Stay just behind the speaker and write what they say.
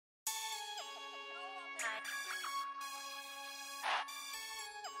Fam,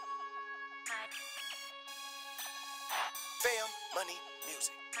 money,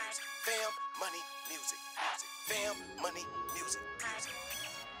 music, music. Fam, money, music, music. Fam, money, music, music.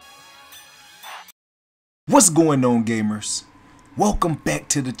 What's going on, gamers? Welcome back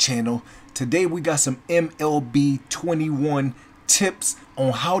to the channel. Today we got some MLB 21 tips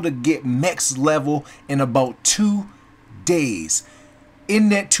on how to get max level in about 2 days. In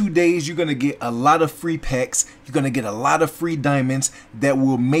that 2 days, you're gonna get a lot of free packs. You're gonna get a lot of free diamonds that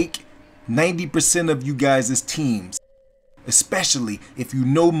will make 90% of you guys' teams. Especially if you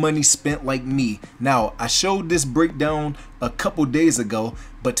know money spent like me. Now, I showed this breakdown a couple days ago,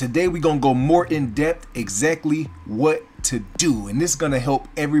 but today we're gonna go more in depth exactly what to do, and this is gonna help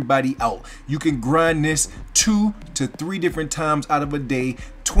everybody out. You can grind this 2 to 3 different times out of a day,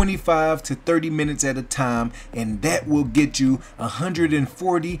 25 to 30 minutes at a time, and that will get you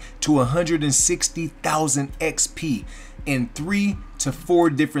 140 to 160,000 XP in 3 to 4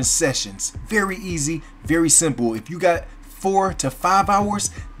 different sessions. Very easy, very simple. If you got 4 to 5 hours,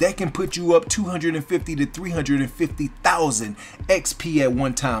 that can put you up 250 to 350,000 XP at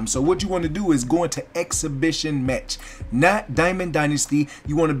one time. So what you want to do is go into exhibition match, not Diamond Dynasty.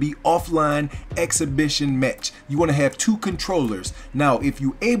 You want to be offline exhibition match. You want to have 2 controllers. Now, if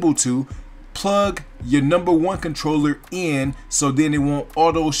you're able to, plug your #1 controller in so then it won't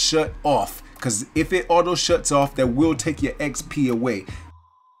auto shut off, because if it auto shuts off, that will take your XP away.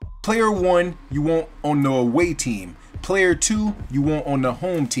 Player 1 you want on the away team. Player 2 you want on the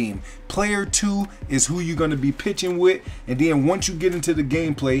home team. Player 2 is who you're going to be pitching with, and then once you get into the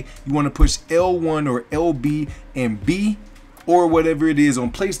gameplay, you want to push L1 or LB and B or whatever it is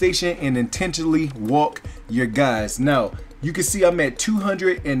on PlayStation and intentionally walk your guys. Now, you can see I'm at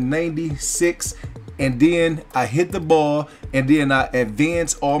 296, and then I hit the ball, and then I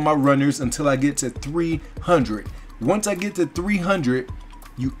advance all my runners until I get to 300. Once I get to 300,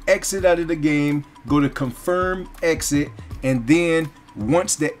 you exit out of the game, go to confirm exit, and then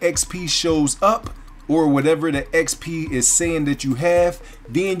once the XP shows up, or whatever the XP is saying that you have,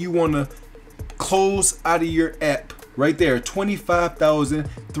 then you want to close out of your app. Right there,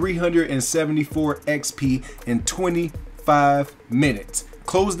 25,374 XP in 25 minutes.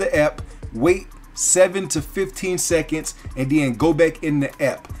 Close the app, wait 7 to 15 seconds, and then go back in the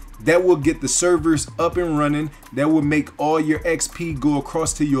app. That will get the servers up and running. That will make all your XP go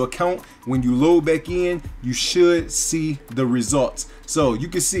across to your account. When you load back in, you should see the results. So you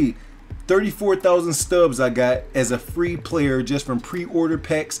can see 34,000 stubs I got as a free player just from pre-order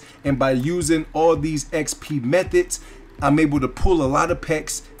packs, and by using all these XP methods, I'm able to pull a lot of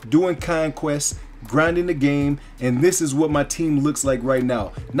packs, doing conquests, grinding the game, and this is what my team looks like right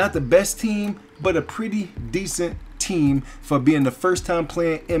now. Not the best team, but a pretty decent team for being the first time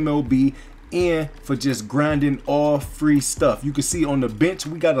playing MLB and for just grinding all free stuff. You can see on the bench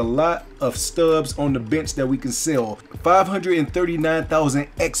we got a lot of stubs on the bench that we can sell. 539,000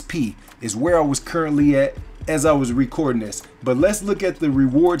 XP is where I was currently at as I was recording this. But let's look at the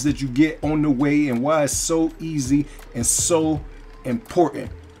rewards that you get on the way and why it's so easy and so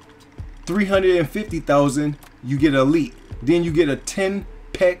important. 350,000 you get elite, then you get a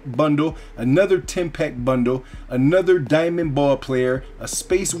 10-pack bundle, another 10-pack bundle, another diamond ball player, a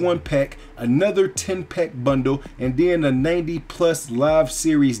space 1 pack, another 10-pack bundle, and then a 90+ live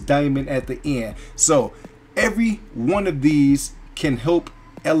series diamond at the end. So every one of these can help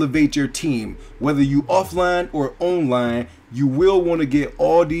elevate your team. Whether you offline or online, you will want to get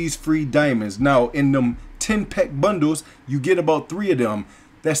all these free diamonds. Now in them 10-pack bundles, you get about 3 of them.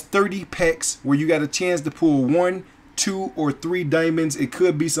 That's 30 packs where you got a chance to pull 1, 2, or 3 diamonds. It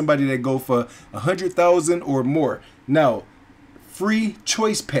could be somebody that go for 100,000 or more. Now, free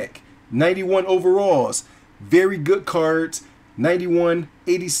choice pack, 91 overalls, very good cards, 91,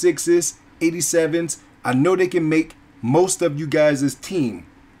 86s, 87s. I know they can make most of you guys' team.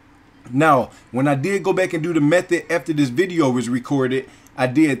 Now, when I did go back and do the method after this video was recorded, I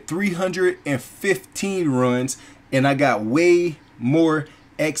did 315 runs and I got way more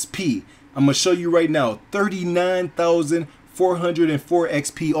XP. I'm gonna show you right now, 39,404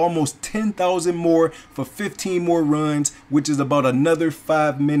 XP, almost 10,000 more for 15 more runs, which is about another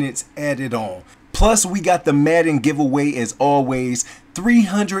 5 minutes added on. Plus we got the Madden giveaway as always,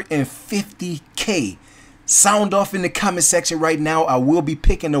 350K. Sound off in the comment section right now. I will be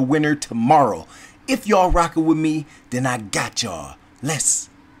picking a winner tomorrow. If y'all rocking with me, then I got y'all. Let's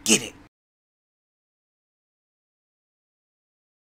get it.